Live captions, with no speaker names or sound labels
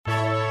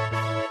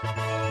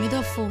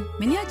Midofo,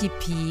 many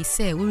GP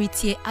say we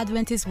retie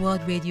Adventist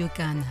World Radio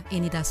Ghana.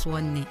 Any that's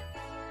one ne.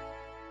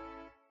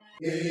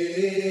 AWR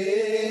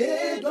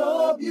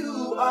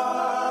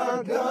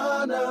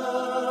Ghana.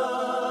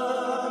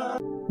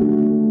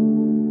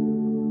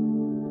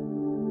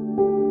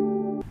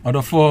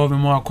 Odofo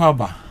memo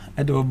akwaba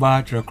ede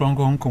oba tre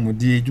kronkron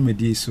komodie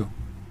dwumedie so.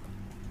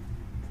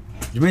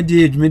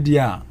 Dwumedie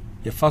a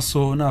ye fa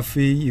so na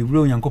afi ewure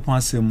onyankopon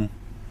asemu.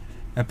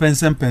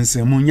 Epensem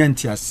mu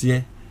nyanti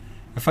ase.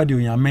 Efa de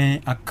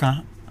onyame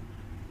aka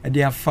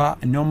ede afa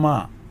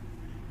enoma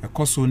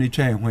ekoso ne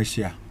twa ehwo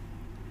ahia.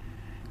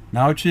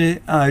 Na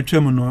otwe a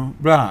atwam no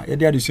bra ye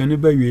de adesuane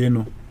ba wie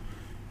no.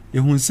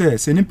 Ehun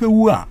se nipa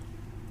wu a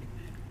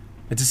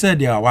eti se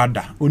de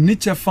awada oni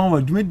chefa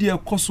wa dwumedi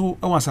ekoso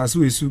e wasase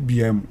wesu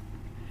bia mu.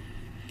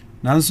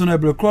 Nanso na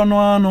ebrekro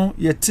no ano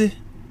yete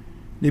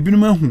na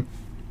binum ahu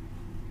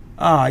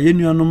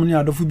yenuanom ne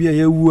adofo bia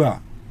yewu a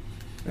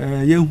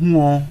yehu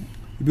o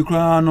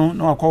ebikra no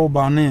na akwa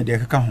ba ne de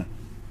keka ho.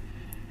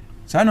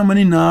 Sa no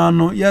mani na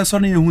no yeso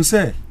na yehu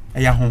se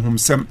eya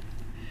honhomsem.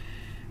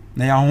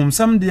 Na ya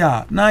honhomsem de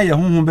a na ye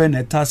honhom be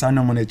na ta sa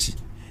na mo na chi.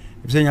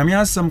 Ebise nyame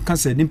asem ka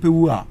se nimpa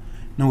wu a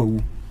na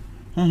wawu.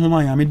 Honhom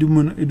a nyame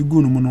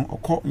edugu no mu no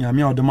okọ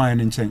nyame a odema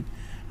ne nchen.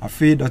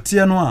 Afi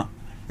dote no a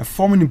e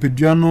form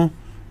nimpadua no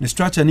ne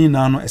structure ni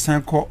na no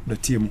esan kọ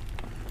dote mu.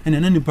 Ene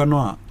na nipa no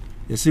a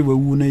yesi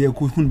wawu na ye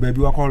ko hun ba bi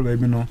wakọ ba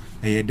bi no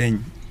eye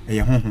den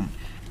eye honhom.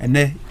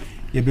 Ene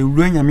ye be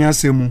wura nyame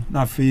asem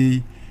na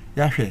afi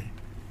ya hwe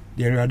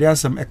de Awurade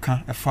asem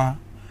eka efa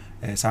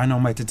sa na o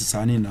ma tete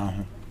sa ni na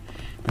ho.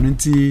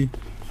 Nti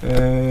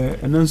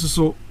enanso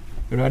so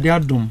Awurade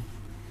adom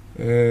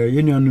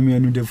yenuanum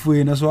yanu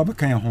defue na so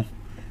abekan ho.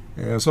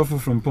 So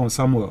from Pon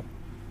Samuel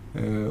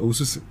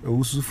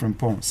Osusu from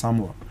Pon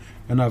Samuel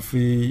and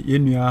afi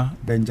yenua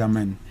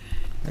Benjamin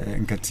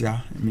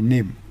Nkatia my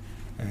name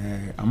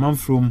amam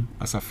from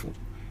Asafo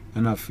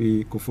and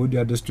afi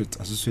Kofodia district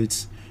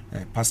associate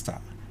pastor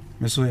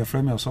me so your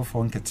friend me also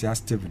for Nkatia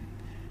Steven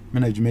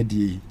me na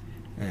dwumadi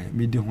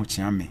me de ho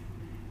chiame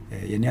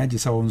yeni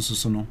agisa won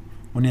susu no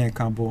woni e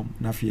kan bo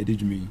na afi de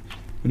dwumi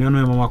me no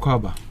e mama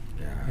kwaba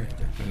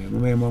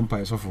mama e mama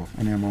pa so for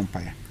ene mama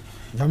pa ya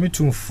Dami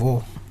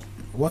tumfo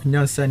what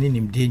nyansa ni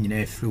nimde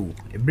nyina afru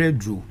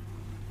ebredru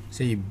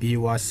say ye bi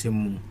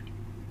wasem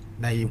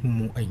na ye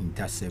humu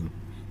ahintasem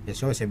ye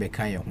so se be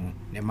kan ye ho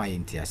ne ma ye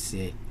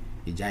ntiase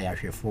eja ya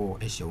hwefo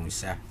ehye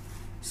wonsa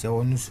se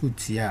wonu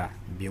sutia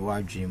bi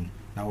wadwem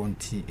na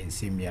wonti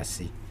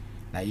ensemiase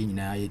na ye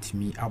nyina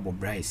yetimi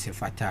abobra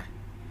esefata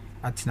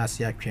atena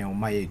se atwen o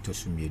ma ye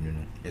tosumienu no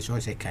ye so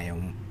se kan ye ho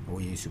o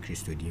Yesu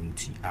Kristo di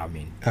muti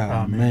amen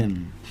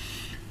amen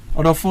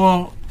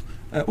odofo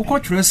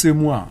ukotwerese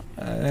mu a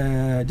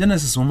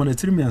Genesis mo na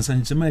tirimi ansa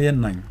nchema ye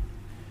nan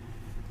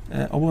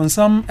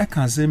obonsam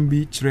eka asem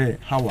bi kire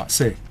Hawa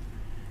se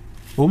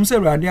se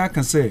Awurade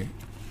aka se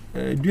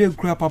due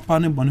kura papa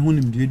ne bone ho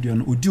nim due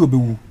no odi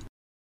obewu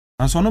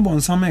anso no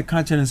bonsam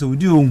eka kire se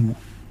odi onwu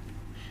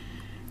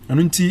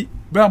anu nti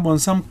bra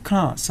bonsam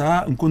ka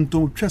saa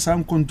nkontom twa saa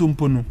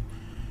nkontompo no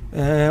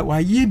wa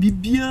ye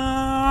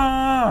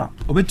bibia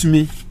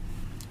obetumi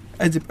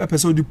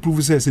episode di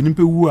prove se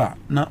nimpe wu a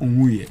na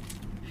onwu ye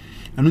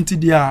anu nti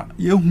dia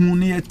yehu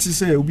ne yeti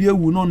se obi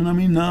ewu no na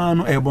mina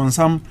no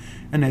ebonsam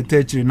na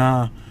etachiri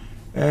na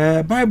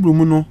Bible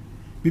mu no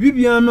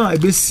bibibia no a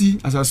ebesi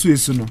asaso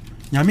esu no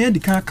nyame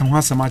edika ka ho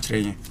asama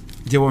kire yen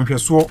je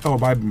wonhweso e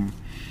Bible mu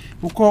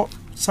ukọ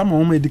sama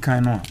wo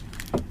edikan no a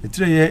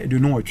etire ye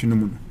edunu wotwe no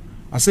mu no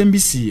asem bi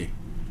siye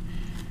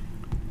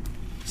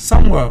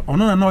Samuel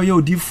ono na oye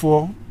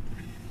odifo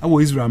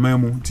awo Israel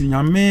mamu ti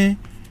nyame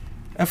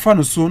efa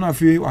no so na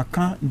afi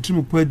waka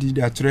ntimu padi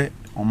de akire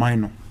oman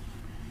no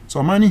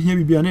so man hia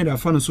bibia na da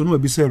fa no so no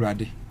abisa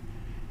Awurade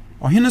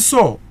ohene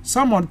so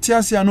Samuel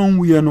tiasia no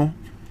nwuye no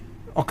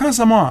okan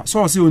sama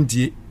so se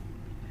ontie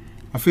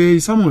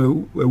afi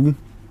Samuel ewu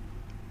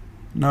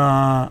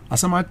na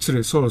asama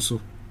kire so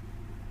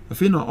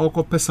afi na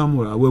okope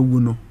Samuel awu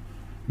no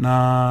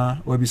na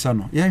wabisa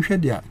no yen hwe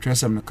dia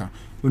tresem no ka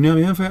oniam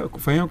yen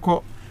fa yen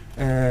ko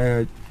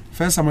 1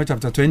 Samuel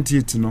chapter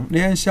 28 no na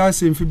yen sha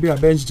se mfi bia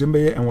bench jembe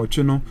ye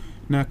enwotwe no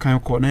na kan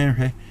ko na yen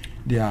hwe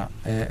dia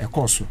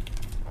ekoso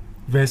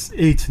verse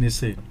 8 ne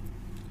say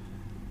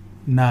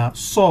na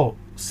so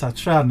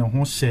satra ne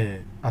ho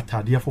hye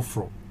atade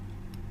foforo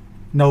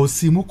na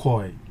osimu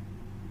koi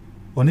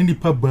oni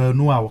nipa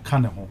baanu a woka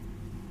ne ho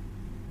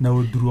na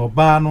oduru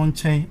oba no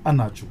nchen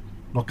anajo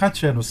no ka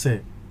kire no say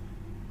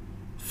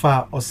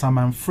fa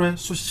osamanfre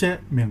so hye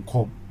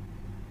menkom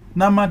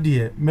na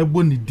made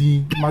mebo ne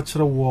din ma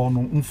kire wo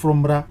no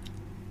mfromra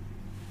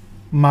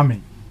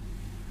mame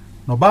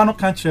no ba no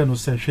ka kire no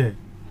say hwe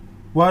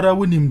wara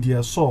wonim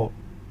de so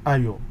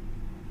ayo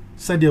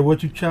said ye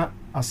watutwa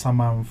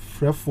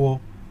asamanfrefo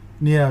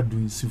ne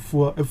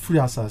adunsifo afiri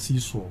asase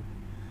so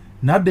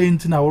na de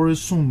ntina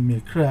woresum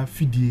mekra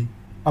fidie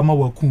ama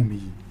wakum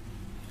yi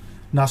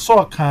na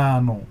so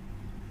kan no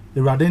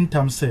Awurade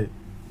ntam se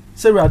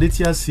Awurade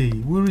ti ase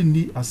wuri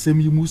ni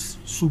asem yi mu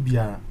so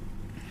biara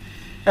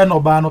eno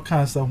ba no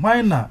kan se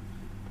hwan na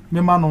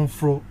mema no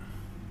mfro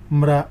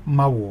mra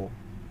mawo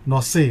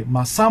no say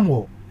ma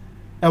Samuel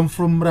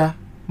emfro mra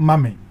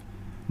mame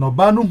no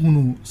ba no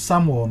hunu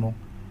Samuel no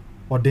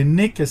ode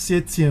ne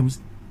kese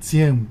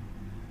tiam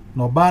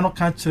no ba no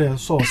ka kire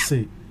so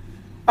say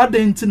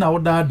adenti na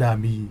wodaada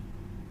mi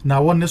na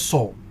wone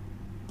so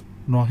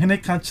no hene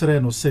ka kire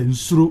no say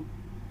nsuro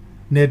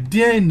na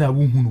den na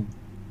wohunu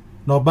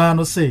no ba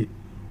no say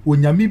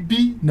onyame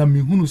bi na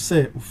mehunu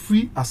say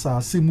ofri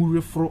asase mu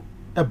refro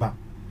eba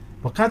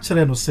no ka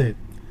kire no say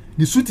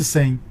ni suti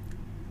sen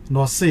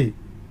no say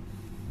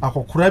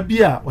akokora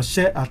bi a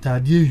ohye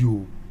atade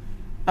yo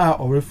a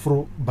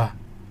orefro ba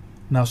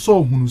na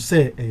so hunu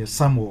say eye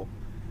Samuel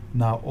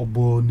na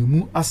obo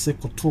nimu ase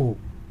koto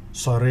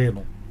sore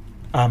no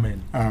amen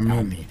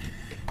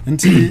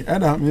nti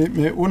ada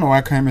me wona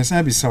wakan me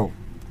san bisaw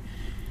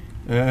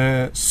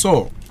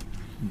so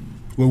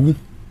wawu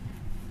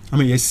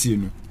ama yesie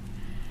no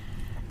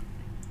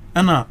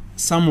ana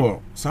Samuel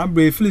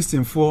sabre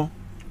Philistine for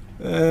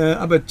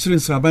aba chirin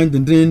saban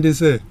dendende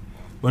say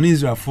woni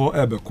Israel for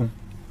ebeko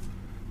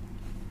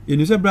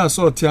eni se bra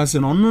so tiase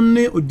no no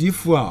ne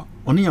odifo a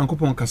oni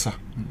Yankopon kasa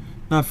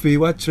na fe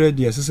wa kire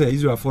de se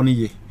Israel for no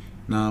ye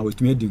na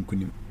wetumi adi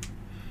nkunim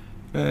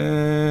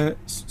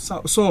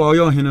so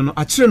oyo hene no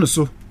akire no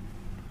so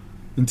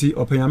nti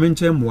opanyame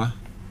nche moa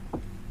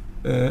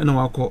na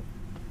wakọ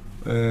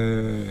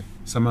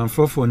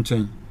samanfrofo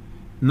nchen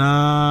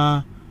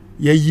na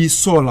yayi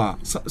sola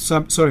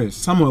sorry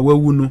Samuel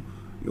wawu no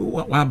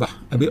waba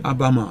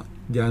abama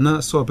dia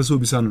na so pese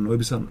obisa no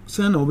obisa no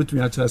se na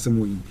obetumi akira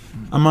asem oyin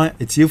ama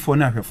etiefo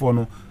na ahwefo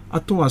no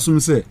ato asum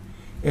se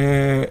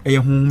eye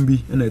honhom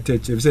bi na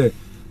eteche se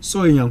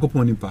so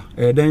Yankopon nipa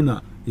den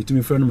na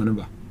etumi frɛ no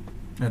maneba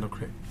and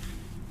okay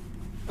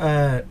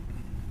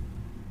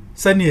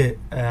sanye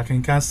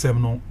akenkan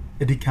sem no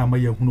edika ma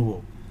yehunu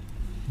wo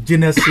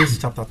Genesis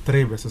chapter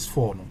 3 verses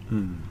 4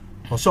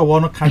 no so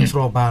wono kan kire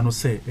oba no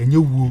say enye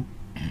wuo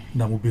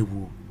na mo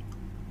bewuo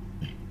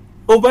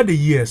over the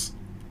years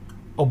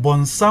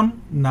obonsam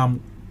nam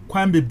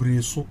kwan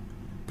bebre so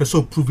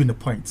person proving the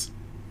point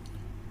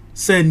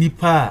say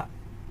nipa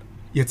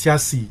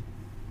yetiasi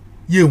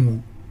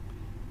yenwu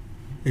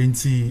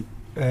enti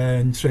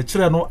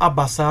nchrekere no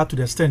abasa to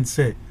the extent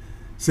say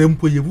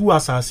mpo yewu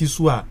asasi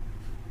so a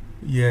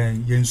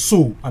yen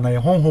so ana ye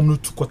honhom no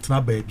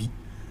tukotena baabi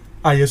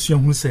a yesu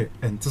ehunu say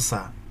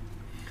entesa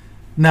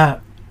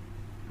na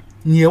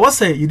nie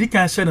wase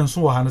yidikan hye ne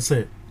so wo ha no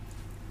say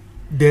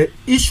the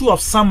issue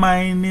of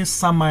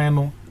saman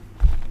no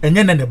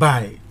enye ne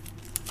bai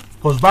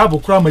because Bible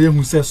kura ma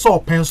yehun say so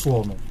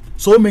pencil no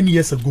so many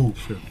years ago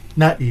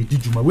na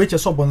edijuma we che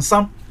so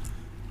bonsam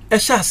e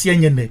hye ase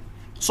enye ne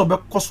so be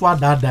koso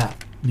adada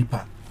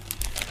nipa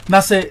na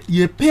say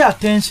ye pay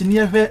attention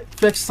near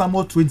 1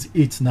 Samuel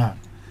 28 na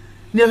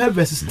near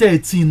verse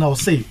 13 now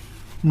say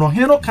no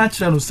hero ka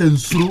kire no say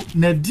nsuro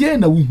na die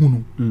na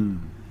wuhunu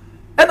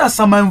ena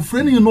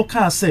samanfreni no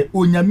ka say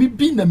onyame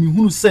bi na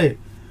mehunu say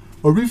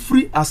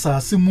orifri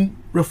asase mu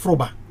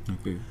refroba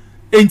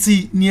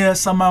enti near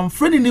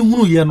samanfreni ni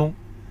hunu ye no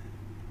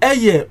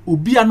eye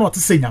obi a not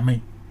say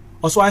nyame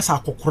oso asa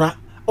akokora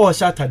o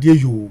sha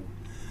atade yo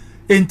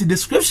enti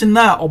description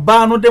na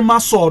oba no de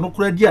maso no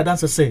kura di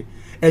adanse say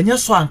enye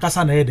so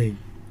ankasa na eden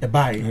e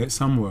bai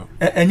Samuel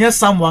enye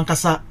Samuel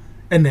ankasa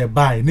na e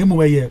bai na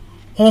mu ye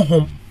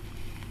honhom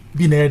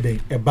bi na eden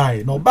e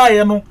bai na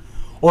obaye no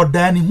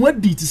odani ho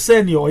adi ti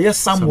say ne oye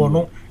Samuel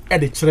no e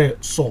de kire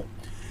so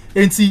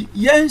enti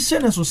yen hye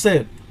ne so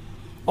say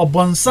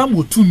obonsam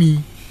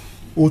otumi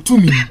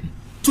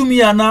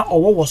ana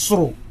owo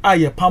soro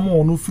aye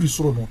pamo no firi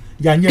soro no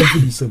ya nya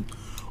mfidisem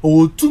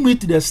otumi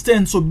to the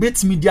extent so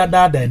bet media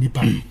dada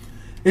nipa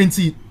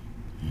enti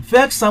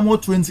 1 Samuel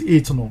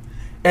 28 no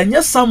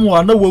enye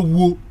Samuel na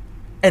wawuo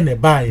ene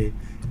bae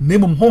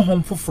nemum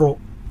honhom foforo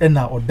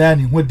ena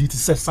odani ho adi ti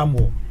say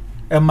Samuel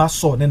ema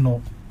so ne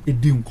no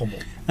edi nkomo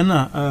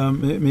na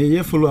me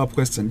ye follow up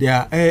question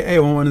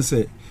there one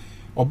say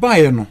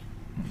obaye no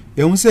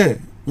ehun say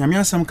nyame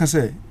asam ka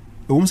say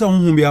ehun say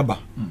honhom bi aba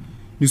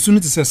ni sunu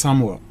ti say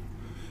Samuel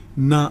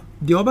na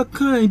de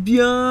obakan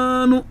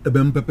bia no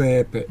ebem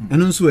pepepe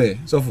eno nso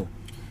sofo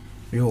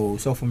yo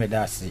sofo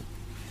medasi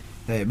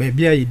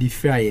baby a yedi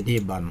fra yedi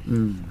ba no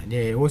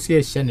de wo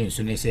se hye ne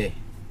so ne say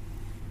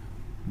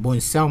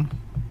bonsam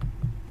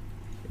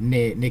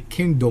ne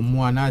kingdom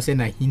mu ana se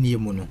na hinie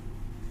mu no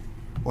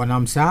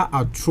onam sa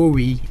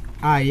atrowi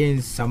a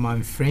yen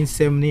saman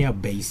friendsem ne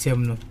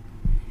abaisem no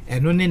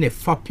eno ne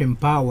fapem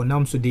pa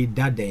wonam so de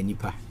dada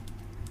nipa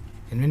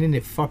eno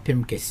ne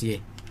fapem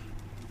kese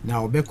na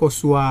obeko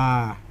so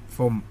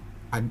from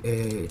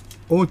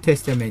Old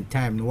Testament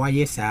time no why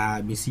yes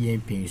be see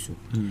yen pinsu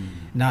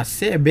na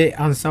say be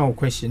answer your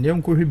question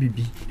yen ko hwe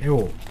bibi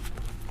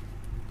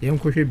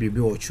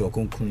o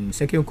chokonkun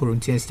 2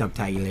 Corinthians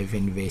chapter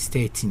 11 verse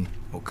 13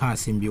 o ka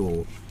simbi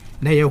o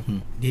na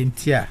yehu de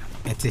ntia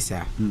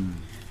etesa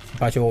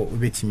pacho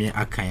obetimi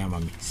akan ama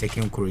me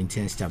 2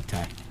 Corinthians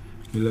chapter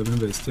 11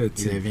 verse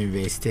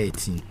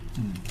 13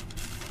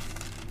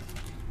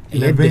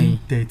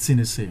 11:13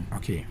 is same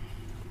okay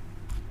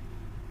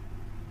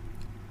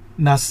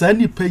na saa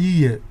nipa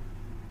yi ye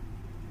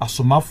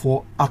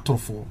asomafo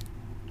atorofo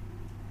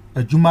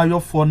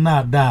adwumayɔfo na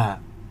ada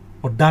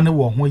ɔdane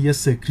wɔ ho yɛ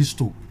sɛ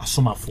Kristo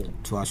asomafo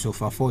to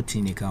asofa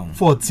 14 ne ka ho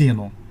 14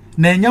 no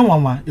na enya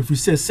wanwa if you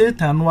say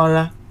Satan no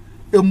ara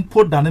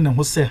empo dane ne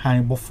ho sɛ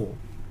han bɔfo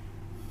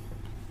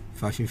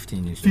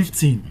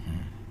 15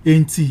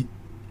 enti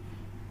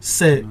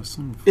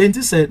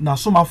sɛ na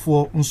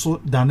asomafo nso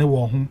dane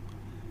wɔ ho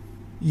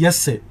yɛ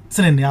sɛ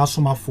tenene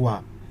asomafo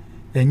a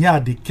enya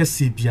ade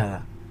kɛse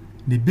biara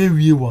ne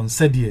bewie wɔn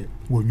sɛdeɛ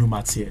wɔ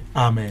nnwumateɛ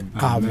amen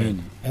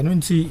ɛno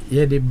nti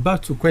yɛ de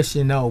back to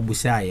question na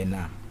obusa yɛ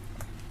na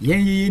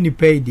yɛn yi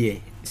nipa yi deɛ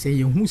sɛ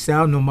yɛhu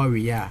saa no ma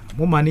we a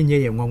moma ne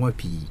nyɛ yɛn nwanwa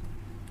pii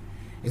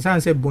ɛsan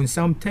sɛ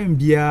bonsam time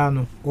biara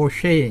no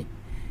ɔhwɛ yɛn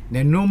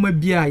na noma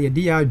bia yɛde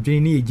yɛ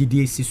adwene ne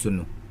yɛgidi esi so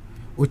no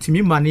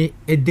otimi ma ne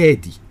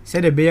ɛdaadi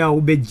sɛ de bɛyɛ a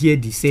wobɛgye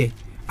adi sɛ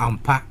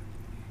ampa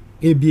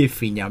ebi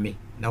efiri nyame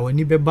na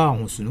wani bɛba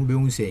ahoso no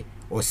bɛhu sɛ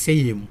ɔsɛ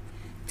yɛ mu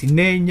ti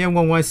na nyɛ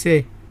nwanwa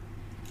sɛ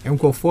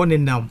nkɔfo ne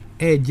nam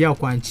ɛgye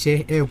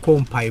akwankyɛ ɛkɔ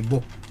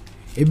mpaebɔ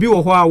ebi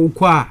wɔ hɔ a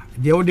wokɔ a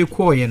deɛ wode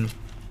kɔɔyɛ no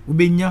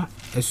wobɛnya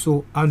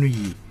ɛso ano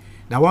yie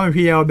na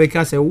wanhwe ya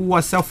wobɛka sɛ wo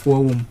asafoɔ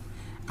wɔ mu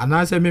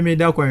anaasɛ meme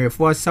da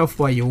kwanhwɛfoɔ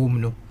asafoɔ a yɛwɔ mu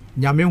no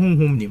nyame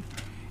honhom nim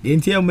deɛ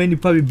nti ama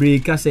nipa bebree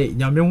ka sɛ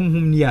nyame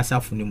honhom ni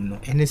asafo nim no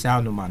ɛne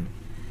saa no ma no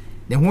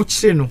ne ho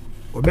kyere no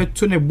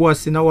ɔbɛto ne bo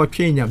ase na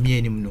wɔtwe nyame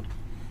anim no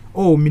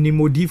o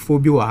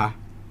minimodifoɔ bi wɔ ha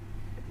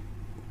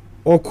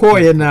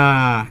ɔkɔɔyɛ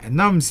na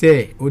nam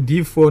sɛ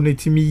odifoɔ no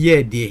timi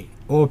yɛ deɛ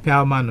ɔpɛ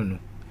ama no no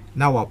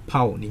na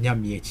wapaw ne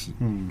nyame akyi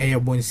ɛyɛ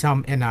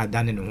bonsam ɛna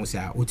adane ne ho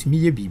saa otimi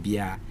yɛ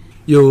bibia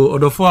yo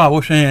ɔdɔfo a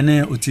wɔhwɛ yɛn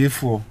ne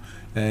otiefoɔ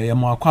yɛ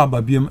mo akɔ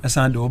ababiam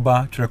ɛsan de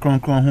woba twerɛ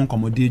kronkron ho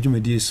nkɔmmɔdie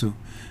dwumadie so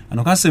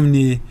anokasɛm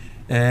ni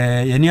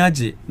yɛni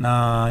agye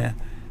na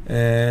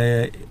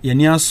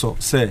yɛni asɔ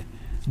sɛ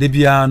de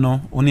biara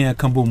no wo ne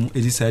yɛka bɔ mu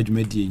ɛdi saa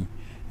dwumadie yi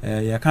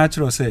yɛka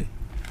kyerɛ sɛ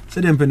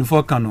sɛdeɛ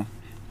mpanimfoɔ ka no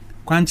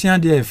kwankyea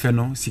deɛ yɛfɛ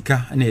no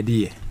sika na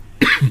yɛde yɛ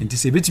nti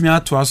sɛ ɛbɛtumi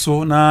atoa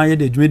so na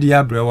yɛde dwumadie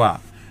abrɛ wɔ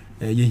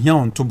a yɛhia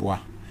wo ntoboa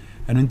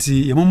ɛno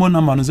nti yɛmomɔ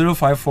number no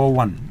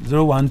 0541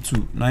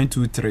 012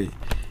 923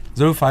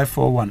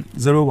 0541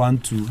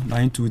 012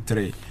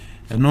 923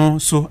 ɛno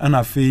so ɛna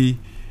afei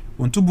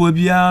ntoboa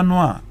biara no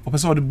a ɔpɛ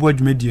sɛ ɔde boa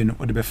dwumadie no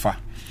ɔde bɛfa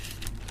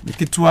ne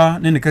ketewa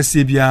ne ne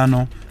kaseɛ biara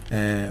no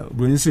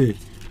broni sɛ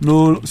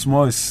no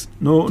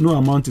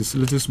amount is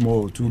little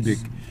small or too big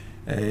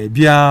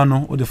biara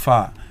no ɔde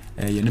fa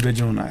yɛne bɛgye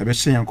no na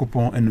ɛbɛhyɛ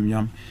Nyankopɔn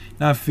anuonyam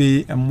na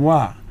afei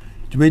mmoa a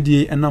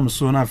dwumadie ɛnam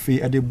so na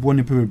afei ɛde boɔ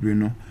nipa bebree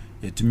no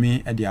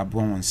yɛtumi ɛde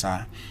aboa wɔn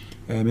saa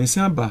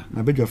mensa aba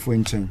na badwafoɔ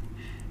nkyɛn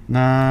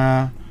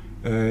na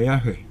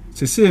yɛahwɛ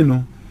sesei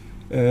no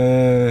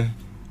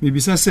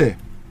mebisa sɛ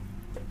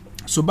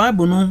so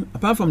Bible no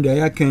apart from the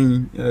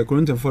ayakan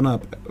Corinthians na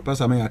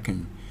pastor ma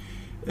yakan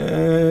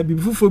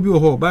bibi fufuo bi wɔ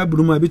hɔ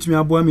Bible mu a betumi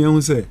aboa me ehu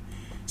sɛ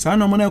saa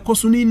na mo na ɛkɔ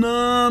so ni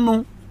na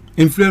no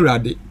emfiri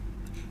Awurade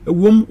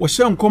ewom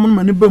wɔhyɛ nkɔm no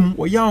ma ne bam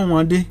wɔyɛ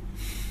anwade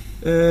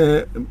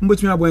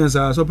mbetumi aboa yɛn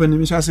saa so pani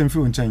mi hyɛ asɛm fi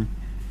wo nkyɛn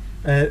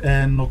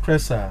no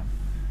kresa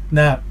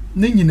na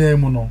ne nyinaa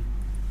mu no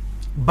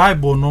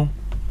Bible no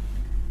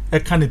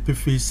ɛka ne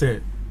pefe sɛ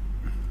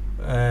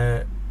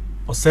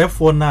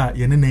ɔsɛefoɔ na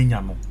yɛne na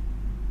nya no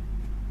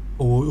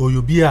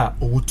oyobi a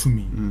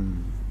owotumi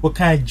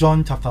okay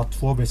John chapter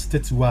 12 verse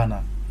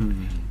 31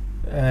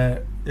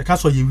 yɛka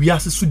so yɛ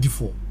wiase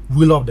sudifo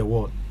will of the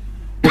world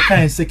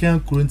okay 2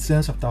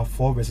 Corinthians chapter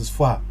 4 verses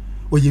 4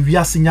 oyɛ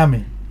wiase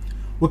nyame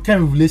okay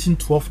Revelation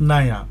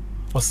 12:9 a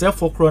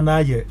ɔsɛefoɔ kro na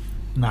yɛ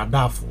na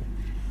adafo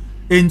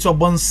enti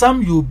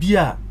ɔbɔnsam yɛ obi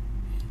a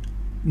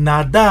na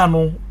ada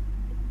no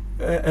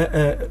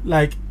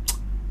like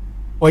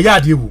ɔyɛ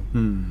adeɛ wu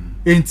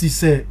enti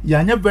sɛ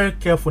yɛanyɛ very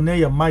careful na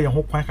yɛ ma yɛ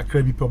ho kwan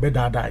kakra bi pɛ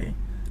ɔbɛdaadaa yɛn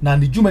na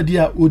ne dwumadi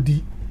a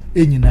odi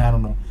enyinaa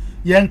no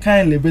yɛn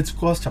kan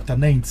Leviticus chapter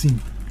 19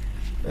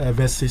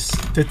 verses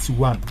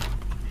 31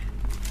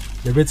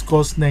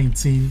 Leviticus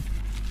 19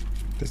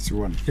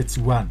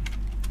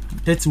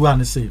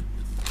 31 say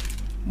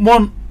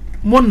mon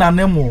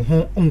nane mo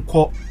ho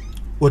nkɔ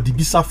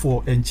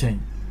odibisafo enkyɛn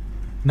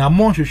na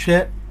mon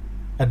hwehwɛ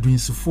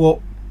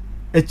adunsifo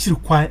akyiri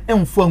kwan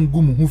emfo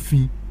angu mu ho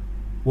fi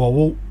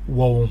wo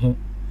ho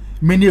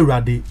meni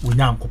Awurade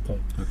Onyankopɔn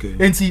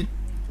enti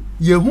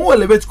yehu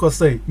Leviticus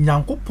say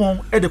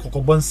Nyankopɔn de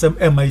kokobɔ nsɛm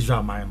ema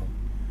Israel man no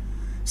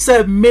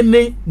sɛ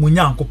meni mu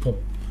Nyankopɔn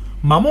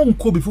mamo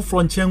nko bi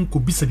fufuro nkyɛn ko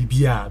bisa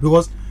bibia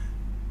because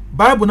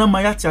Bible na ma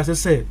yate ase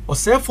sɛ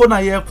ɔsɛefo na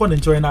yɛ kɔ ne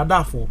nkyɛn na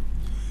adafo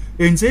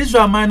enti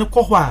Israel man no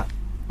kɔ hɔ a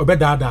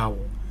ɔbɛdaadaa wo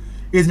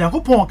enti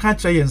Nyankopɔn ka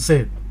kyerɛ yɛn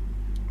sɛ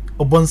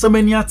ɔbɔnsɛm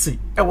ani ate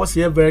ɛwɔ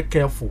sɛ yɛ very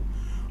careful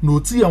no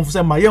ti yɛn fo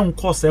sɛ ma yɛn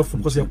kɔ ɔsɛefo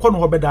because yɛ kɔ no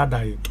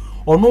ɔbɛdaadaa yɛ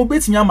ɔno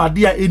betumi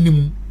amade a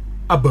enim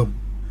abam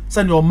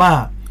sɛ ne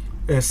ɔma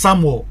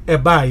Samuel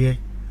ɛbaayɛ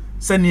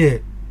sɛ ne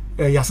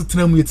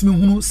yɛasetena mu yɛtumi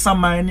hunu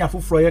saman ne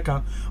afoforo yɛ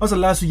ka ɔsɛ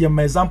last year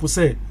my example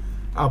sɛ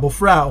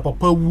abofra a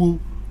ɔpapa wuo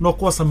no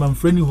kɔ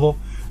samanfrani hɔ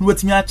no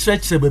wetimi a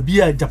kyerɛkyerɛ ba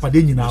bia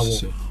japade nyina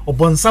wo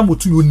obonsam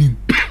otu onim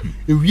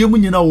ewiem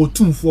nyina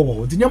otumfo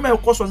wo de nyama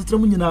ekoso asetra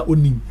mu nyina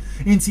onim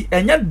nti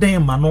enya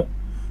den ma no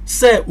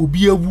se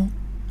obi awu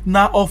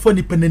na ofa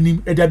ni penanim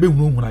e de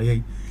abehunu huna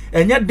ye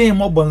enya den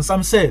mo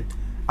bonsam se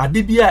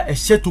ade bia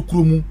ehye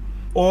tokuro mu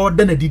o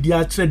da na didi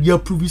a kyerɛ de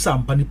approve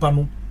sampa nipa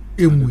no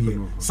emuye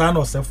sa na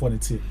osefo ne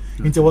tie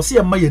nti wo se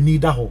ye ma ye ni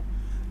da ho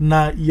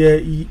na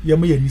ye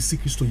ma ye ni si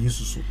Kristo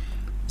Yesu so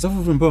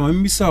Safo from Pama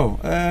mbisa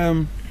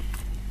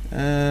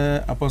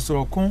Apostle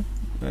Okon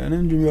na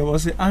ndumi wa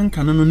se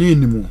anka no na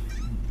enimu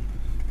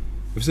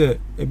se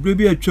ebre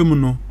bi atwam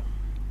no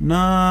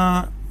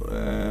na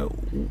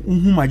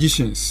unhu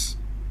magicians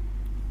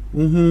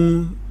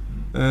unhu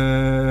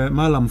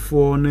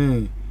malamfo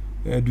ne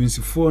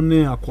dunsifo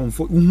ne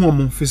akonfo unhu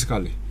om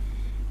physically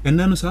and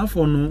then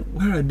safo no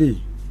where are they?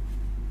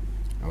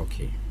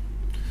 Okay.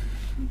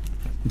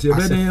 Nti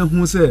ebede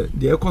hu se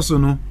de ekoso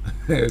no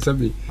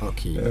sabi.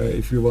 Okay.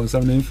 If you want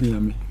something in free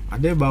me.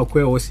 Ade ba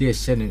kwa wo se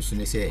ehye ne nso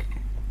ne se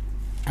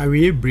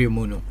awie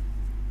bremu no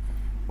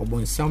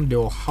obonsam de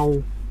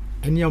ohaw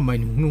eni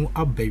amanhunu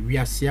aba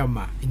wiase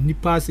ama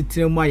nipa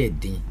asetre mu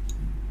ayedin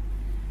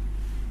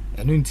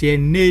enu nti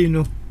enei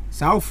no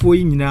saafo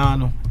yi nyina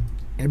no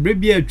ebre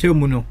bia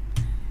atwam no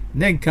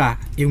nenka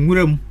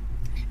enwuram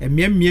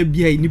emiamia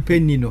bia nipa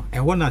ni no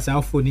eho na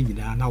saafo ni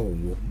nyina na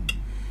wowo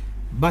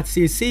but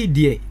say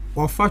de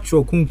wafa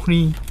tro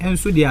kunkun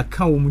enso de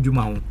aka wo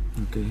mudwuma ho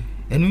Okay.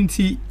 enu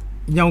nti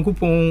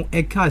Nyankopon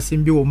eka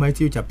asem bi wo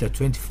Matthew chapter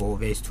 24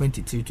 verse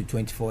 22 to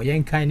 24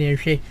 yen kan ne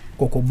hwe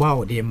kokoba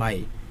wo de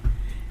mai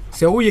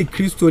se wo ye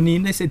kristoni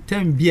na se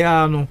tam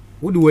bia no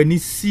wo de wani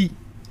si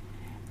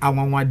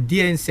awanwade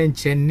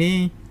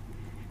ensenchene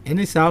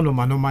ene sa no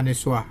manoma ne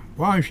so a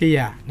wan hwe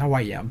ya na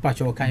waya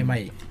mpacho wo kan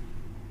mai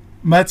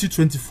Matthew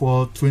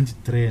 24,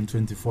 23 and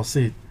 24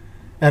 said,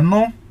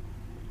 Eno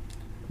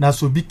na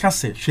so bi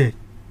kase hwe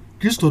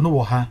Kristo no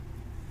wo ha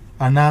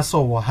anasa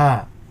wo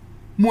ha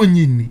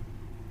monyini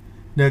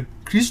na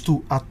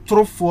Kristo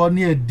atrofo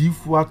ne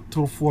adifo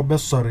atrofo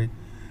besore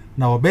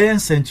na obeyen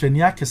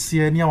sentreni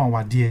akese ne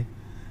awanwade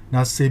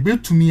na se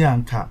betumi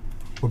anka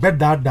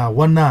obedada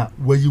wona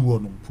wayi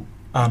wono mpo.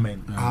 Amen.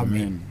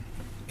 Amen.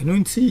 Eno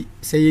nti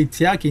se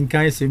yetia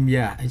kinkan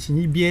semia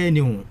achinyi bia ni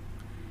ho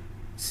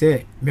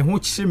se me ho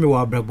kyere me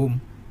wa abrabom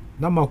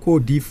na makọ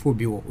odifo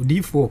bi wo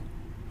odifo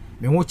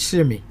me ho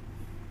kyere me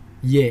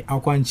ye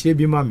akwankyere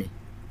bi ma me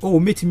o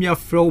metimi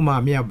afrɛ wo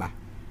ma me aba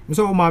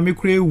nso wo ma me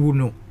kura ewu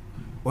no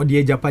o de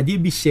ajapade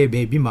bi hye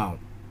ba bi ma wo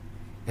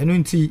eno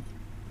nti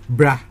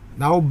bra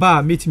na wo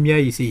ba metimi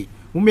ayi sei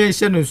wo me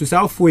hye no nso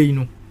saafo yi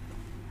no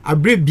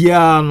abre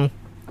bia no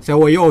se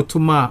wo ye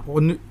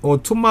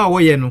otoma wo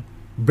ye no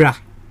bra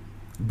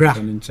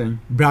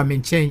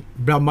menchen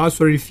bra ma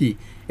sorry fi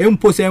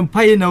empo se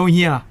empaye na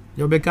ohia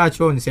yo be ka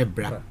cho nse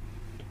bra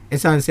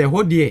esan se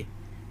ho de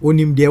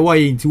onim de wa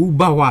ye nti wo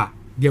ba ho a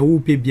de wo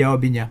pe bia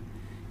obenya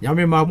ya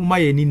me ma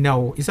ye ni na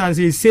wo esan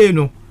se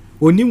no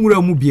onim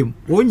wura mu biem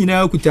o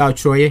nyina akuta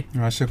atroye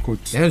Ashe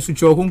coat. enso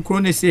cho konkro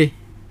ne se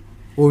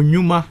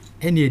onwuma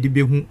ene edi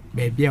behu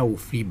ba bia wo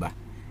free ba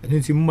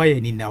nti ma ye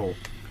ni na wo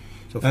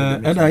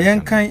Eda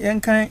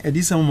yenkan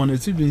edisam mo na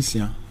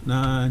tidunsia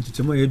na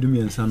chichemo yedum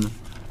yensa no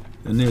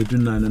na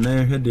eduna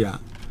na hwede a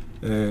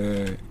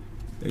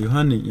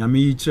Yohane yame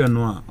yi kire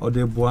no a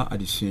ode boa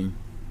adehyen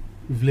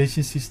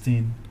Revelation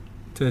 16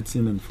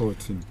 13 and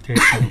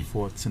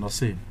 14 or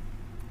say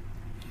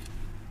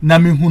na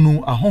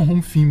mehunu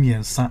ahohom fi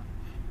miensa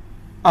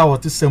a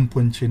wote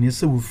semponchene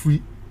se wo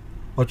free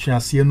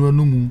otwease no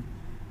anumu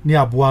ni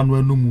aboa no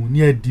anumu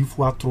ni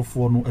adifo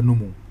atrofo no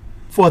anumu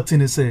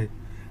 14 say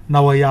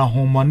na wo ya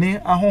ahomone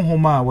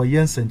ahohoma a wo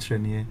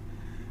yensenkyerene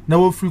na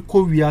wo free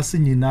ko wiase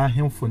nyina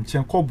ahemfo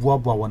nchen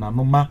koboaboa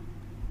wonanoma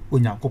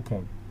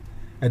onyankopon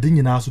ade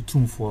nyina so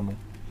tumfo no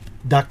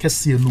da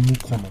kese anumu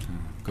kono.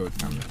 Good.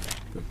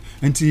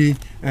 Enti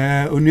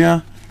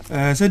onua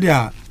said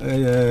ya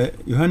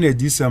Yohane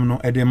edisam no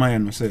edema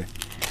no say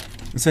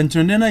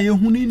senkyerene na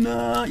yehuni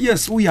na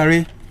yes wo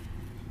yare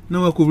na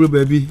wakobro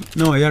baabi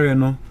na wo yare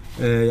no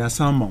ya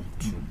sama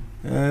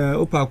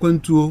opa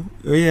kwantuo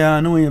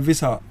ya na wo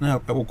visa na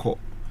akokọ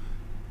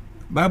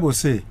Bible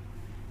say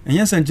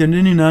enye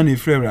senkyerene na na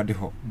efre awrade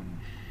ho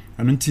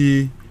anu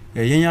nti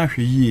yen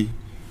ahwe yie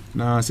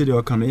na said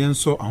ya kan yen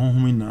so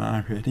ahohom na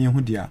ahwe na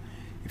yehu dia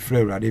efre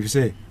awrade if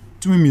say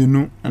tumi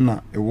mienu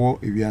na ewo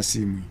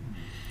ewiase mu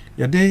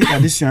yade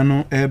adesua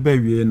no eba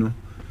wie no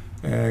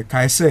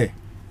kai se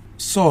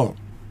so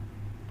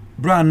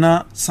bra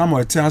na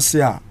Samuel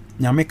tiase a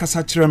nyame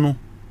kasa kire no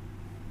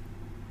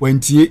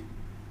wantie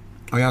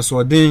oya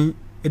so den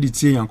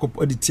editie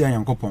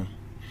yankopon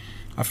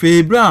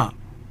afi bra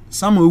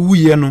Samuel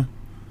wuye no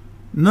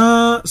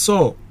na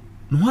so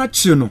no ha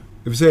kire no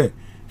if say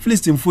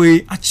Philistine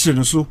foi a kire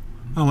no so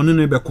a won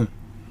no ebeko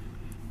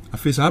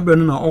afi sa abra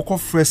no na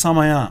okofre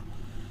Samuel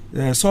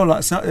a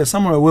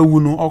Samuel wawu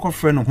no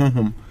okofre no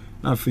honhom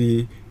na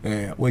afi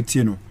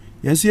watie no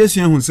yenso yesu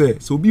ehun se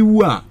so obi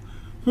wu a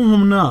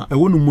honhom na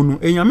ewo no mu no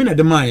enyame na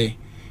de maaye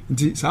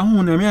nti sa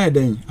honhom na me aye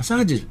den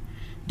asaje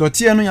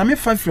dɔteɛ no yame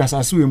fa firi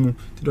asase mu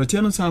te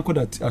dɔteɛ no san kɔ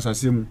da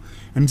asase mu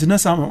nti na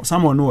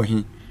Samuel no wɔ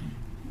he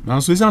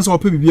nanso esan sɛ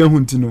ɔpɛ bibia hu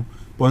nti no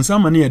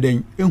bɔnsam ma ne yɛ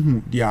den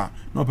ehu dia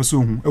na ɔpɛ sɛ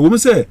ohu ɛwɔ mu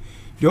sɛ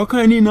deɛ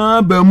ɔka ni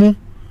na ba mu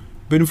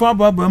benifo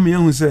aba mu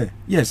yɛhu sɛ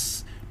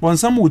yes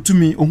bɔnsam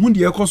wotumi ohu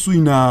deɛ ɛkɔ so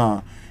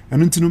nyinaa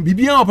ɛno nti no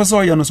bibia ɔpɛ sɛ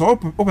ɔyɛ no sɛ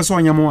ɔpɛ sɛ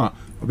ɔnyɛ mo a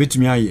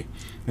ɔbɛtumi ayɛ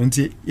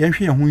nti yɛhwɛ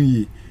yɛn ho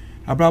yie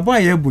abrabɔ a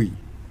yɛbɔ yi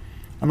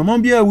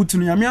anamɔ bia wutu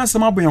no yame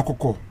asɛm abɔ yɛn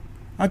kɔkɔ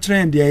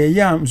akyerɛ deɛ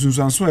yɛyɛ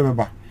nsunsuanso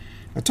ɛbɛba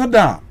ɛtɔ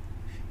da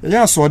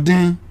yɛyɛ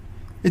asɔden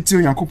eti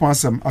Onyankopɔn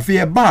asɛm afei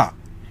yɛba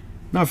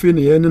na afei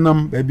ne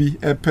yɛnenam baabi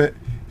ɛpɛ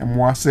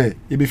ɛmoa sɛ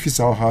yɛbɛfi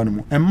saa ɔha no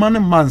mu ɛma ne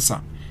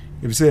mansa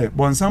efisɛ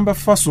bɔnsam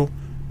bɛfa so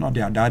na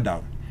ɔde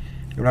adaadaa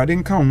Awurade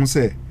nka ho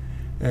sɛ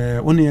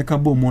wone yɛka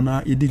bɔ mu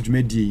na yɛdi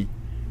dwumadie yi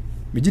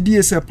megye die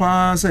sɛ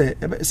paa sɛ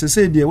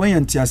sɛ deɛ wɔyɛ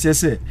nteaseɛ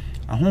sɛ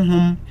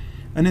ahohom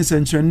ɛne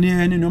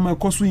nsɛnkyerɛnneɛ ne nneɛma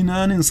ɛkɔ so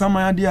nyinaa ne nsama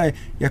adeɛ a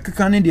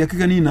yɛkeka ne deɛ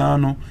yɛkeka ne nyinaa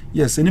no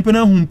yes nipa no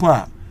ahu mpo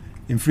a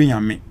ɛmfiri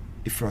Nyame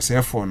ɛfiri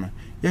ɔsɛefoɔ no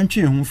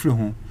yɛntwe yɛn ho firi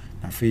ho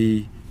na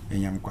afei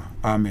ɛnyɛ nkwa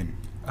amen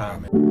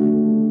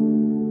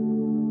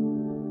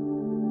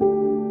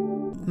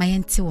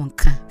Mayenti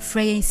wonka.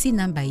 Freyensi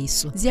number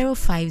iso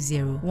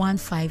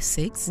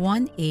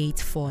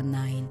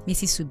 050-156-1849.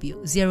 Mrs. Subio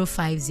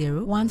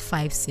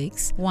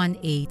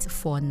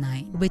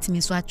 050-156-1849.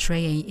 Ubetimi so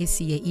atreyen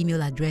esi ye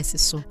email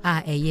address so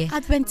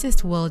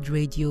Adventist World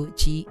Radio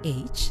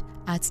GH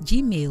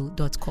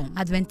 @gmail.com.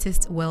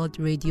 Adventist World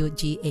Radio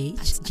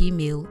GH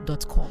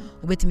 @gmail.com.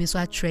 Ubetimi so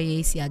atreye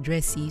esi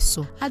address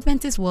so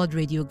Adventist World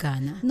Radio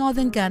Ghana,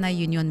 Northern Ghana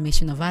Union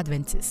Mission of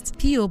Adventists,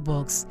 PO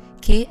Box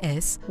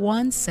KS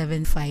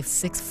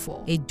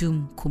 17564,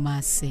 Edum,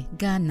 Kumasi,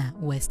 Ghana,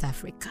 West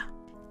Africa.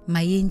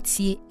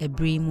 Mayenti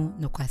Ebrimu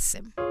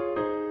Nokwasem.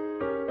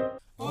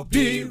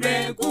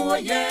 Obire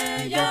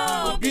guye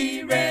ya,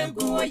 obire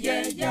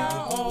guye ya,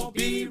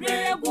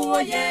 obire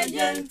guye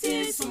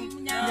yenti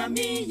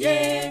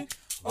sunyamiye.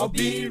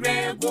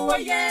 Obire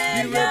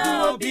guye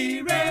ya,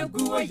 obire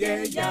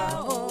guye ya,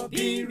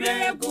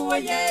 obire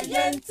guye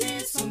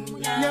yenti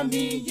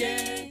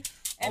sunyamiye.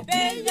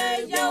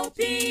 Ebeye ya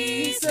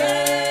opise,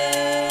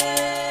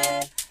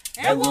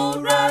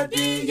 ewura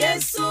di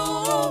Yesu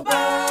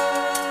ba.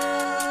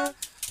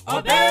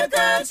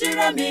 Obeka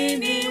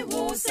chiramini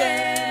wuse,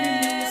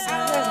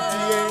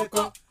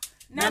 eko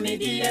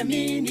namidi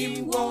emini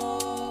wo.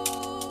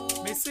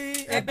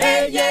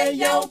 Ebeye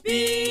ya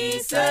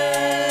opise,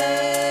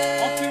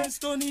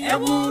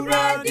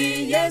 ewura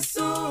di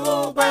Yesu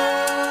ba.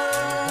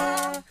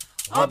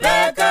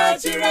 Obeka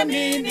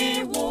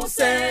chiramini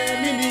wuse,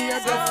 mini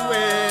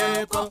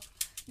eko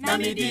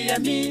namidi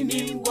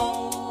emini wo.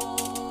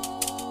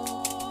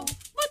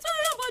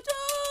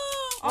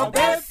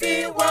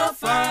 Obefi wa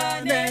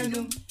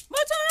fanenum,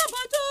 motora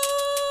bodo.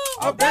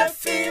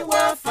 Obefi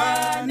wa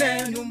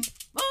fanenum,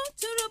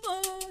 motora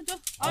bodo.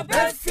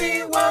 Obefi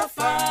wa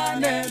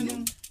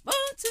fanenum,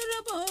 motora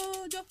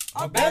bodo.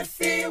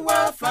 Obefi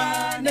wa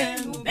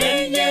fanenum,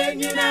 beye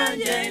nyuna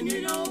ye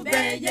nyuno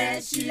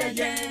beye shi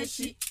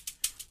yeshi.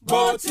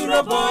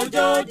 Motora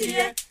bodo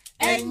die,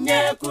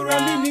 enye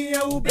kuramini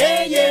ya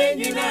ubeye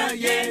nyuna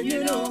ye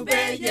nyuno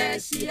beye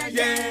shi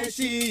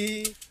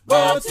yeshi.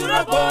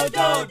 Botura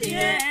bodo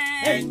die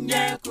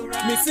enye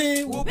kura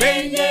misi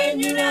ubeye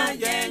nyuna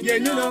ye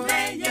nyuno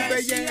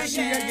beye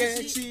shi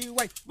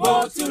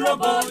botura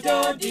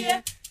bodo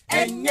die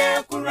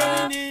enye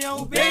kura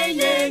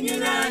ubeye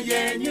nyuna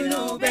ye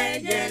nyuno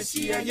beye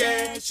shi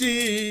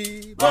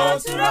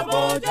botura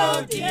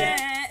bodo die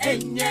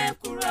enye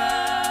kura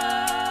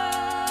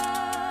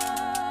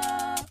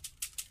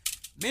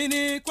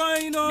mini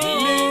kwaino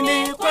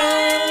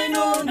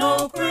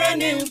no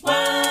kurani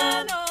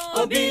kwano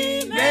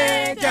obi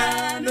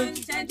mejanu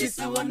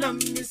chajisa wanam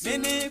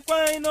mini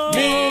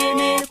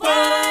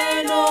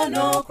kwaino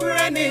no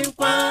kurani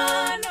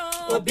kwano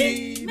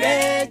obi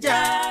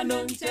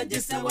mejanu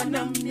chajisa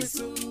wanam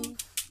yesu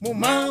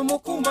muma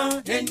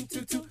mukuma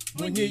entutu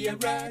munye ya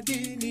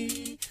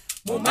radini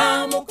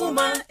muma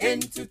mukuma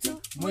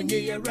entutu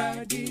munye ya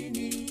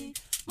radini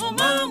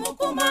muma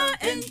mukuma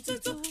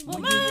entutu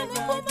muma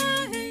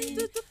mukuma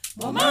entutu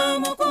muma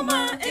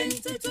mukuma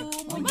entutu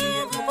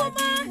munye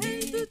mukuma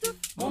entutu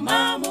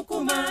muma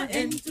mukuma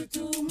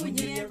entutu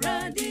munye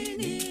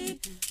radini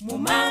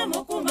muma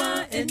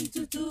mukuma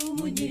entutu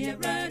munye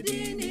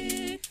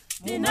radini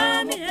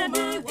dinami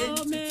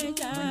entutu munye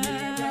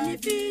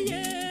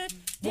radini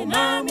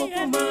dinami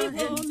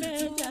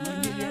entutu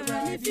munye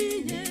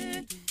radini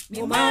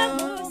muma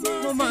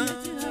mukuma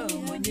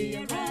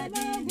munye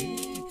radini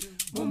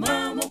muma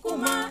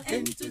mukuma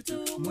entutu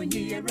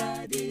munye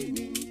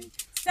radini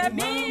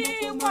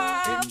Samiwa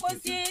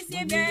kosisi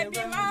baby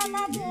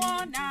mama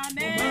muona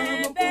me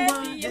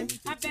baby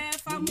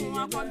abefa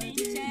muwa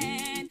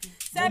kominchen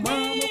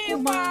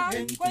Samiwa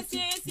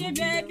kosisi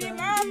baby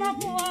mama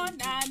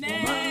muona me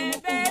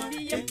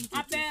baby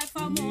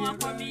abefa muwa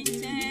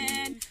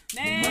kominchen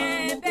me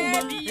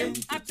baby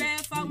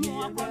abefa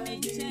muwa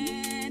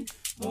kominchen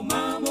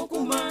mama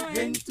mukuma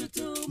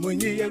entutu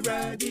munye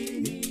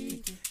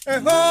radini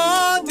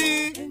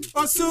ehodi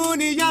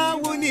osuni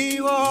yawuni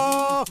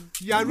ho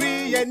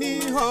yari yeni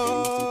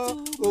ho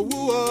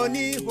owu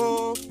oni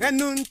ho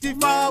enunti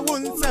fa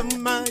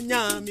wonsama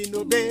nyami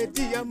no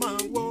bedi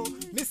amawo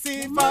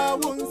misi fa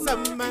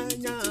wonsama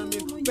nyami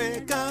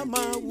beka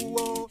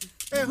mawo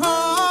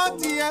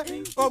ehodi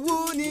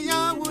owuni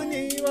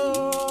yawuni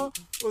ho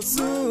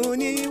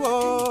osuni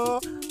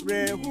ho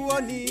rehu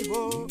oni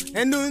ho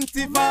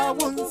enunti fa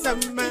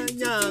wonsama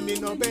nyami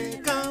no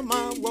beka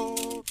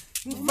mawo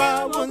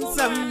Mfa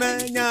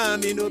wonsama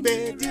nyami no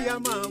bedi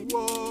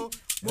amawo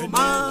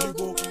Moma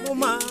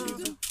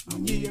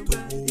Unye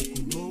ready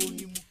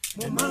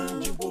Moma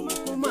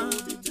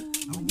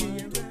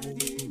Unye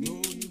ready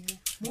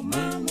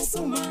Moma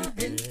Musoma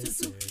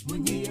Hentusu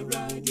Unye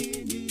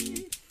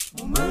ready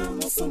Moma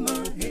Musoma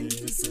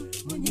Hentusu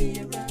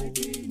Unye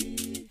ready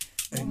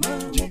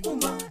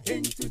Moma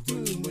Hentutu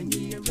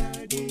Unye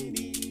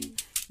ready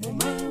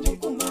Moma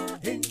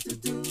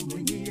Hentutu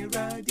Unye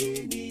ready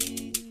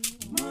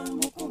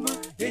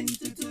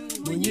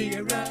Munye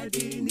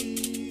radini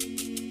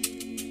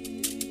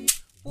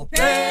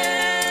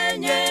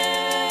upenye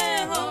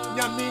ho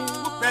nyami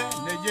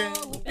upenye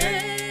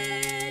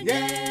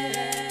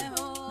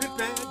ho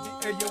mipedi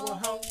eye wo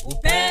ha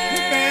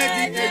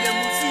mipedi eye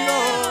musio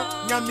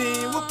nyami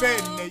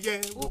upenye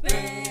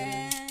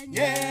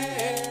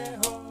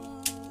ho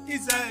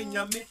iza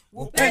nyami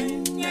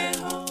upenye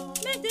ho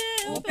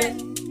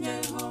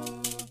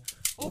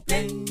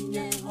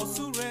upenye ho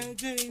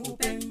surede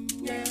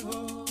upenye ho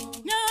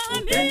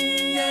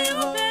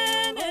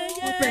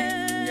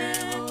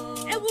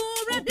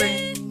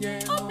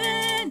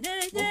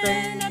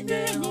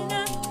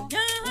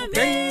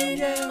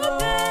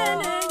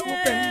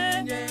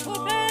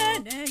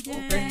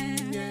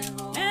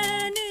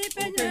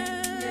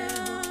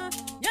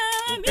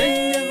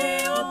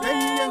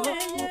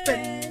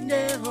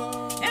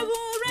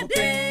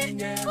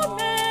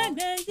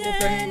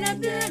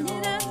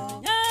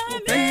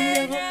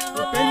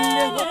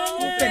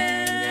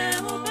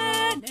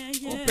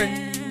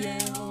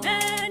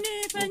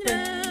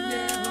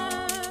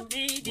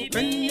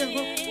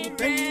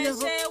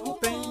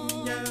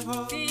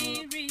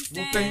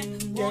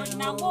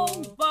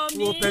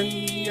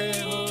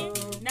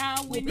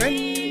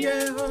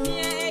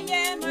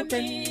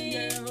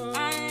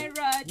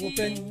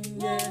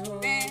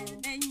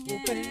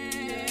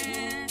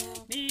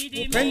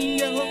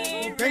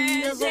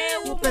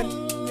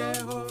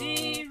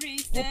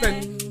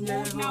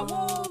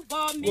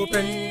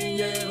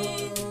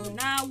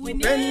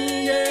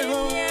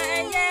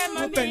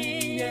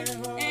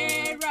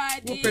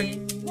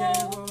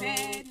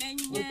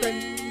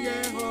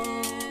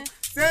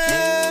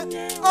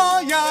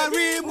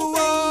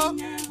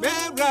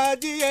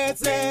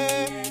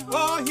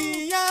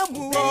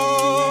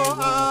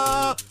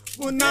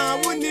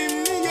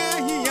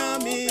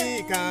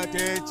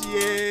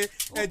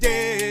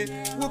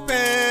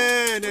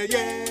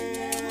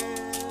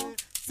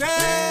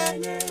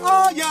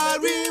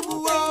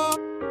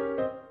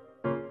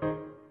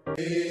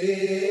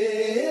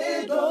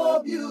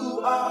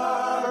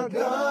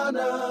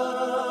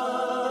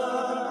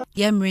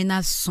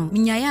Yemrena so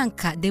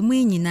minyayanka de mu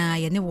nyina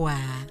ye ne wa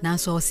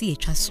nanso o se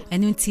yetwa so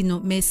eno nti no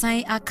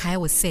mesan akai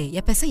wo se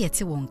ye pese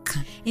yete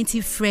wonka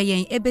nti frɛ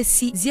yen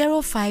ebesi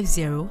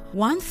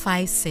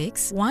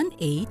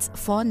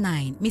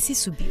 050-156-1849 Missy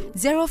Subio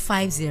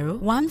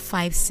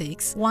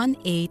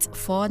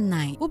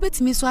 050-156-1849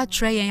 ubetimi so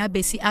atre yen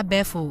abesi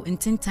abefo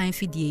ntintan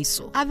fidie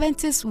so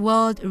Adventist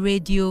World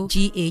Radio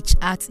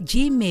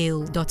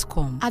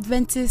GH@gmail.com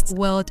Adventist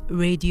World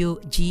Radio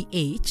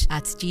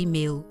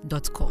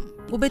GH@gmail.com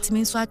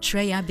Ubetimi so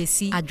atre ya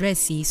besi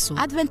address yi so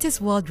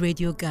Adventist World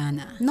Radio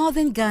Ghana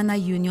Northern Ghana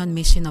Union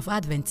Mission of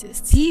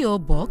Adventists PO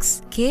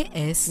Box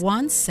KS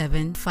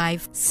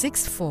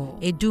 17564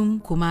 Edum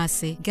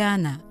Kumasi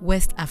Ghana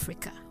West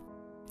Africa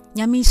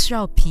Nyami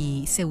Shra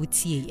P se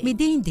wutie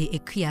medin de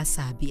Ekuya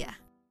Sabia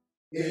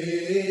AWR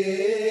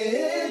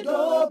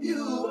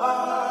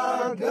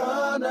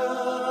Ghana